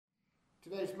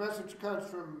Today's message comes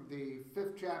from the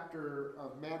 5th chapter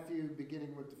of Matthew,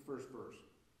 beginning with the first verse.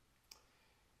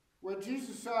 When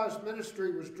Jesus saw his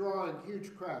ministry was drawing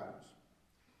huge crowds,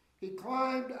 he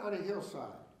climbed on a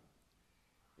hillside,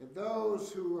 and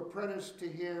those who apprenticed to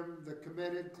him, the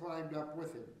committed, climbed up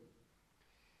with him.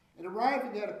 And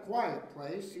arriving at a quiet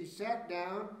place, he sat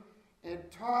down and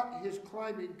taught his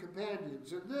climbing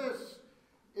companions. And this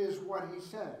is what he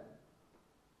said.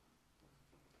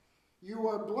 You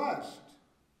are blessed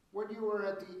when you are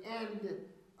at the end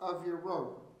of your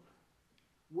rope.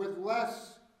 With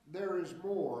less, there is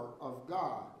more of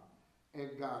God and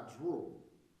God's rule.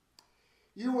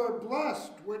 You are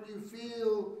blessed when you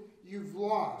feel you've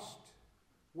lost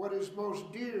what is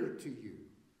most dear to you.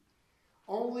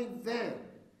 Only then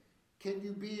can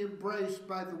you be embraced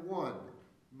by the one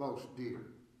most dear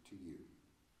to you.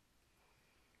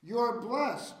 You are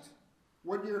blessed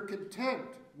when you're content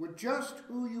with just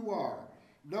who you are,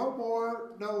 no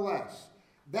more, no less.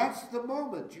 That's the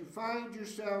moment you find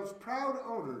yourselves proud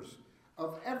owners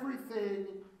of everything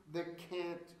that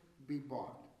can't be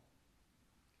bought.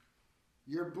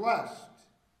 You're blessed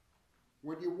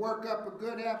when you work up a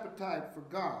good appetite for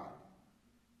God.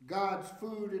 God's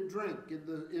food and drink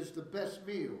is the best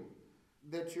meal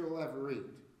that you'll ever eat.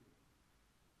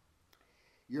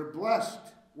 You're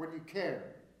blessed when you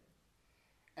care.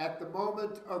 At the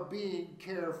moment of being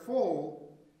careful,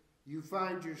 you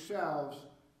find yourselves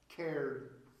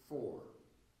cared for.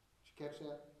 Did you catch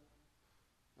that?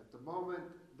 At the moment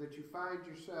that you find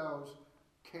yourselves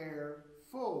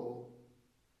careful,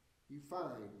 you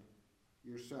find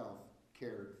yourself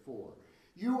cared for.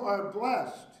 You are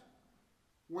blessed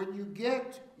when you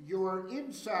get your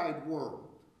inside world,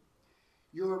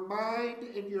 your mind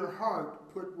and your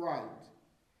heart put right.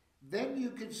 Then you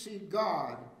can see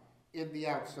God in the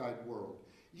outside world.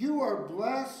 You are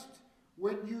blessed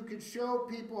when you can show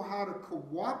people how to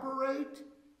cooperate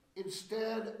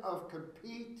instead of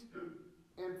compete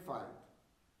and fight.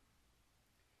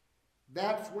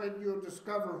 That's when you'll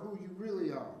discover who you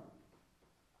really are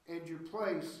and your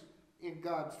place in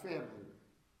God's family.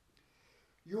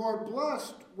 You are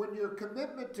blessed when your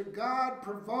commitment to God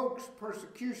provokes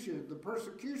persecution. The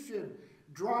persecution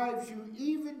drives you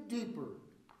even deeper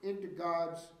into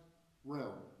God's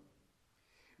realm.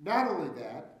 Not only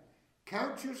that,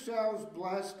 count yourselves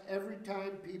blessed every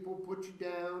time people put you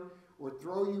down or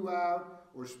throw you out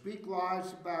or speak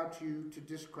lies about you to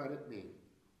discredit me.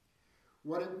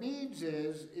 What it means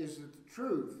is that the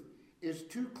truth is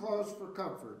too close for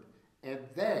comfort, and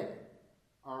they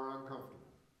are uncomfortable.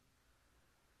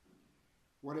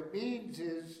 What it means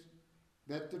is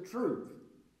that the truth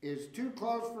is too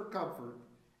close for comfort,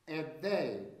 and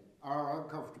they are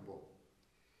uncomfortable.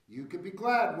 You can be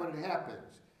glad when it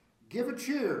happens. Give a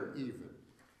cheer even.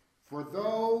 For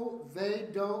though they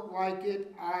don't like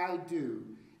it, I do.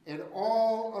 And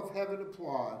all of heaven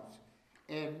applauds.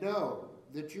 And know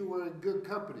that you are in good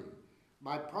company.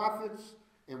 My prophets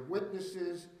and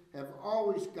witnesses have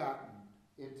always gotten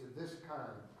into this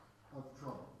kind of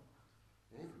trouble.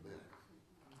 Amen.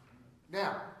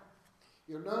 Now,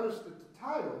 you'll notice that the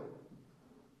title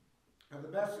of the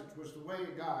message was The Way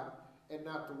of God and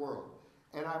Not the World.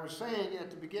 And I was saying at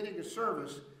the beginning of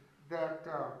service that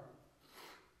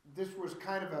this was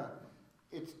kind of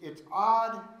it's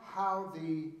odd how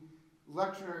the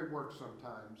lectionary works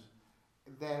sometimes,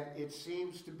 that it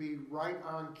seems to be right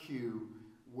on cue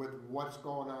with what's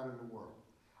going on in the world.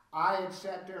 I had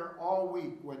sat there all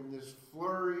week when this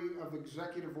flurry of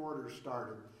executive orders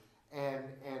started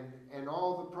and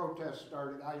all the protests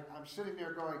started. I'm sitting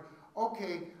there going,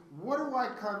 okay, what do I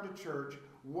come to church?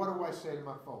 What do I say to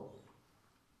my folks?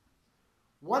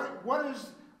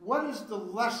 What is the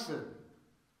lesson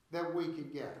that we can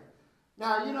get?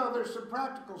 Now, you know, there's some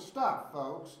practical stuff,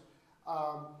 folks.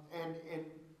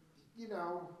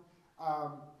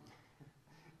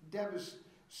 Deb is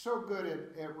so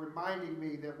good at reminding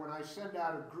me that when I send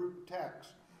out a group text,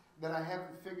 that I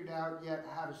haven't figured out yet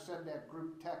how to send that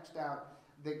group text out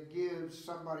that gives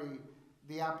somebody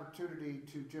the opportunity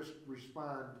to just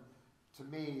respond to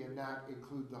me and not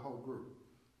include the whole group,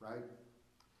 right?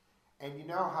 And you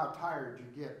know how tired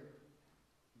you get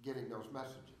getting those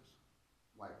messages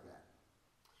like that.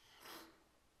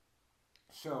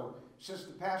 So, since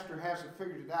the pastor hasn't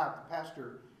figured it out, the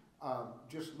pastor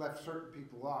just left certain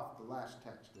people off the last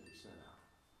text that he sent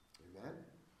out. Amen?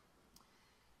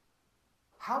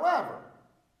 However,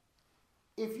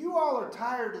 if you all are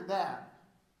tired of that,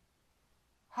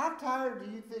 how tired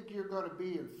do you think you're going to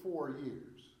be in 4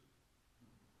 years?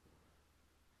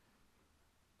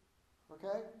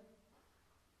 Okay?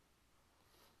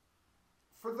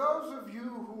 For those of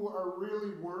you who are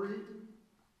really worried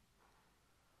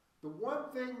The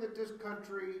one thing that this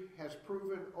country has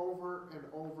proven over and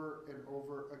over and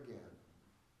over again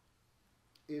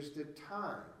is that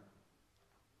time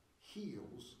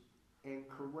heals and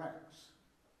corrects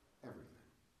everything.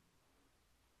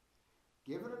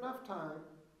 Given enough time,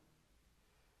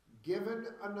 given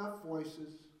enough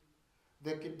voices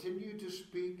that continue to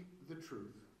speak the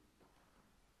truth,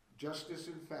 justice,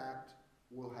 in fact,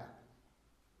 will happen.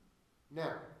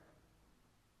 Now,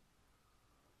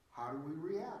 how do we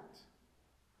react?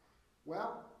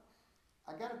 Well,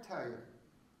 I got to tell you,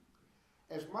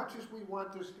 as much as we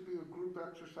want this to be a group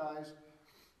exercise,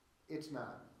 it's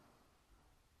not.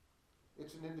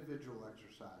 It's an individual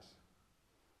exercise.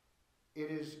 It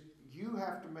is, you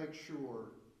have to make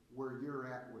sure where you're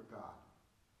at with God.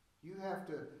 You have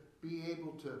to be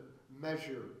able to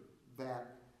measure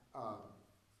that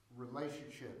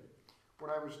relationship.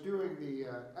 When I was doing the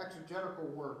exegetical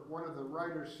work, one of the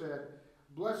writers said,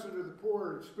 "Blessed are the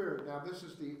poor in spirit." Now, this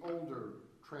is the older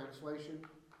translation,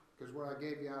 because what I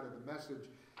gave you out of the Message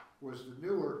was the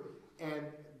newer. And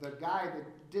the guy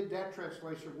that did that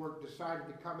translation work decided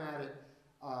to come at it,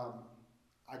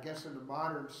 I guess in the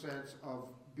modern sense of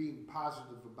being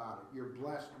positive about it. You're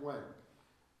blessed when.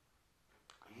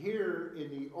 Here,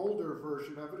 in the older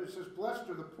version of it, it says, "Blessed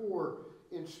are the poor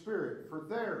in spirit, for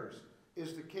theirs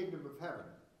is the kingdom of heaven.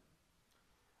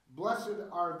 Blessed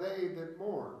are they that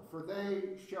mourn, for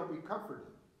they shall be comforted.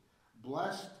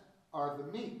 Blessed are the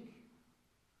meek,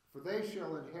 for they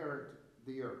shall inherit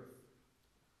the earth.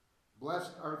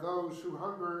 Blessed are those who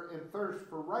hunger and thirst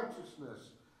for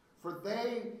righteousness, for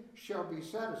they shall be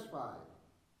satisfied.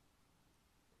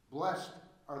 Blessed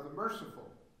are the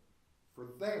merciful, for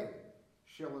they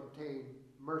shall obtain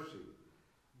mercy.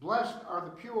 Blessed are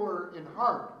the pure in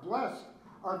heart. Blessed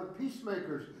are the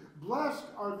peacemakers. Blessed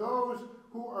are those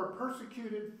who are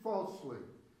persecuted falsely."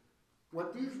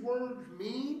 What these words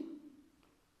mean,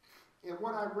 and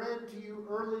what I read to you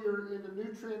earlier in the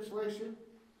New Translation,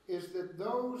 is that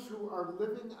those who are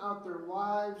living out their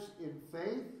lives in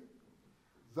faith,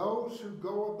 those who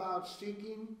go about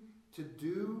seeking to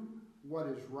do what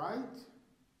is right,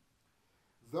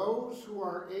 those who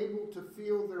are able to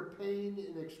feel their pain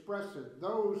and express it,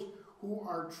 those who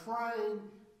are trying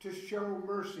to show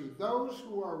mercy, those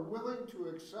who are willing to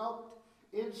accept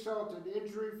insult and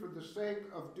injury for the sake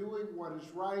of doing what is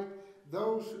right,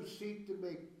 those who seek to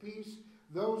make peace,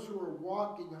 those who are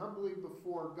walking humbly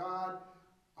before God,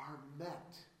 are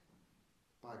met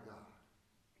by God.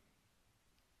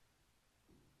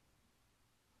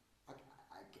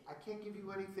 I can't give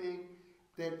you anything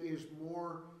that is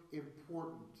more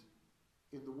important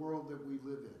in the world that we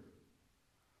live in.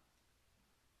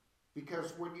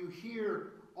 Because when you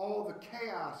hear all the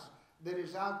chaos that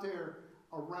is out there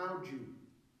around you,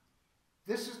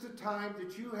 this is the time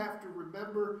that you have to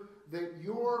remember that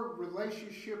your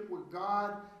relationship with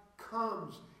God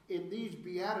comes in these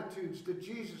Beatitudes that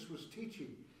Jesus was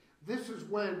teaching. This is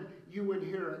when you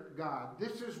inherit God.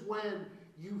 This is when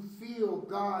you feel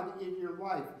God in your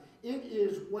life. It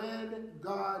is when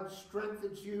God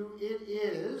strengthens you. It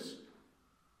is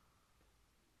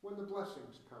when the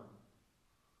blessings come.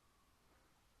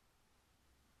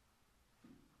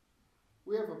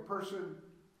 We have a person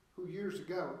who years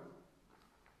ago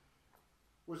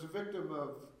was a victim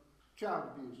of child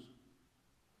abuse.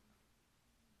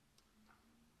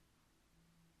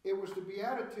 It was the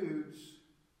Beatitudes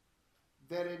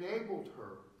that enabled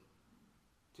her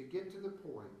to get to the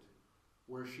point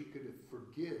where she could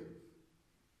forgive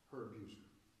her abuser.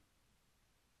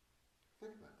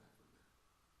 Think about that for a minute.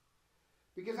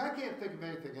 Because I can't think of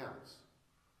anything else.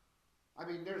 I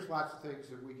mean, there's lots of things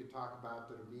that we could talk about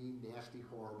that are mean, nasty,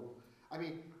 horrible. I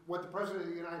mean, what the President of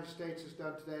the United States has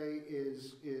done today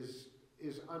is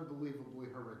unbelievably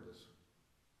horrendous.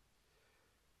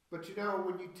 But you know,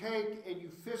 when you take and you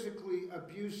physically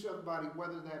abuse somebody,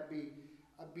 whether that be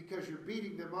because you're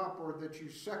beating them up or that you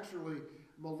sexually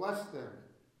molest them,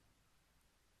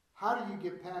 how do you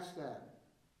get past that?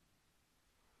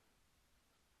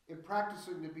 In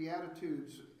practicing the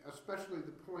Beatitudes, especially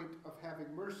the point of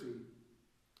having mercy,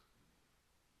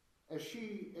 as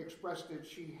she expressed it,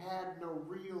 she had no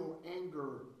real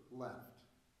anger left.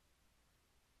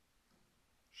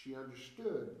 She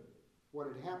understood what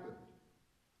had happened.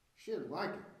 She didn't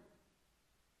like it.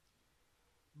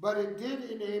 But it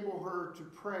did enable her to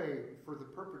pray for the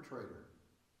perpetrator,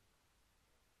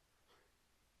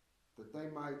 that they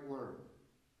might learn,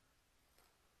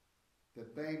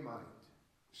 that they might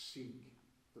seek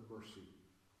the mercy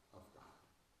of God.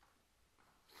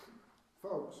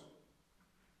 Folks,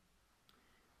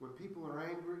 when people are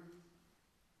angry,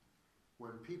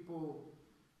 when people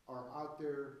are out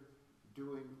there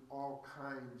doing all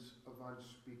kinds of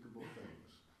unspeakable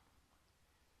things.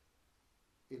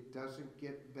 It doesn't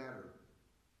get better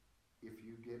if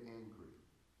you get angry.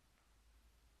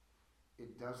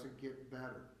 It doesn't get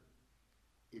better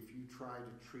if you try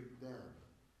to treat them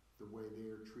the way they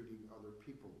are treating other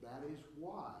people. That is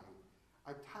why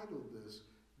I titled this,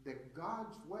 that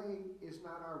God's way is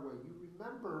not our way. You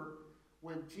remember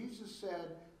when Jesus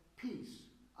said, "Peace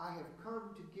I have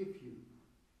come to give you,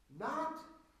 not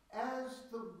as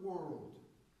the world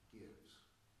gives,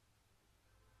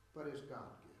 but as God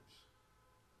gives."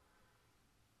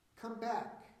 Come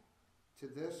back to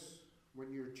this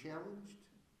when you're challenged,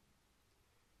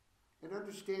 and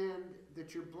understand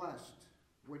that you're blessed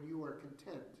when you are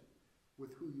content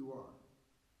with who you are.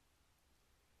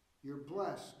 You're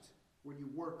blessed when you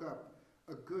work up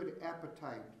a good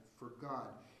appetite for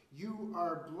God. You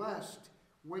are blessed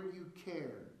when you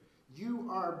care. You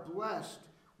are blessed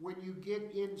when you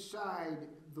get inside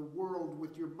the world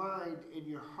with your mind and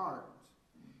your heart.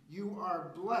 You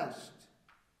are blessed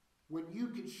when you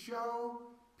can show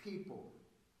people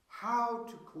how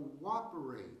to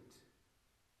cooperate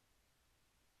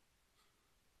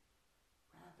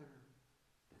rather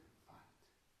than fight.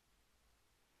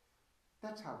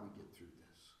 That's how we get through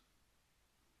this.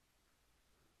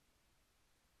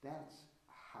 That's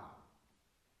how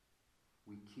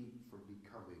we keep from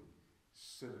becoming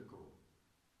cynical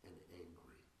and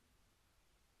angry.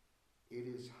 It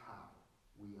is how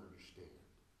we understand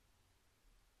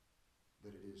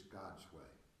that it is God's way